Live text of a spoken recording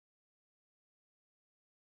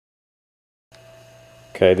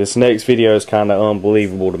Okay, this next video is kind of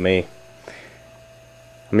unbelievable to me.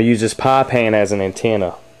 I'm going to use this pie pan as an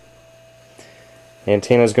antenna. The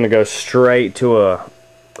antenna is going to go straight to a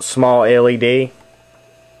small LED.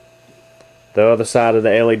 The other side of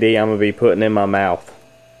the LED I'm going to be putting in my mouth.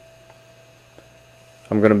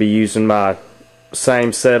 I'm going to be using my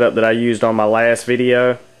same setup that I used on my last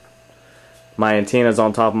video. My antenna's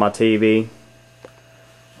on top of my TV.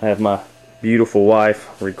 I have my beautiful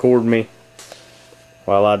wife record me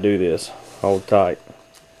while I do this. Hold tight.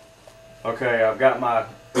 Okay, I've got my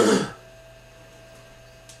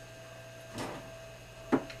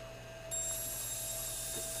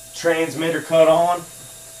transmitter cut on.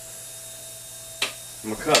 I'm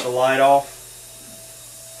going to cut the light off.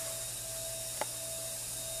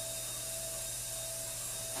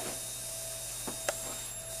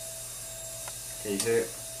 Can you see it?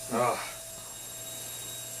 Oh.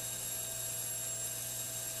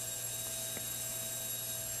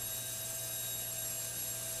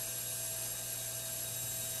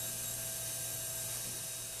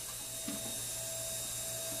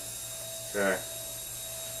 Okay.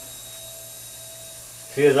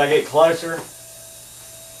 See, as I get closer,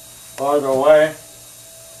 farther away,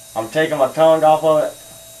 I'm taking my tongue off of it.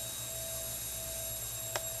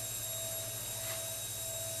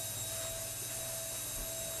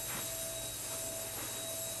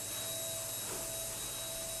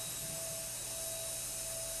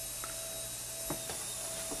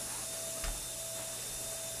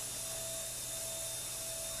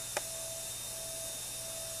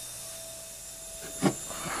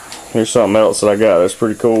 Here's something else that I got that's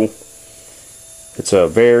pretty cool. It's a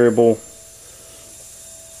variable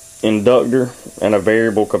inductor and a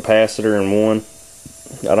variable capacitor in one.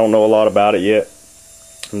 I don't know a lot about it yet.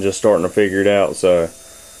 I'm just starting to figure it out, so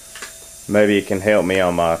maybe it can help me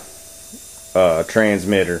on my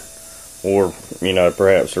transmitter, or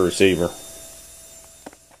perhaps a receiver.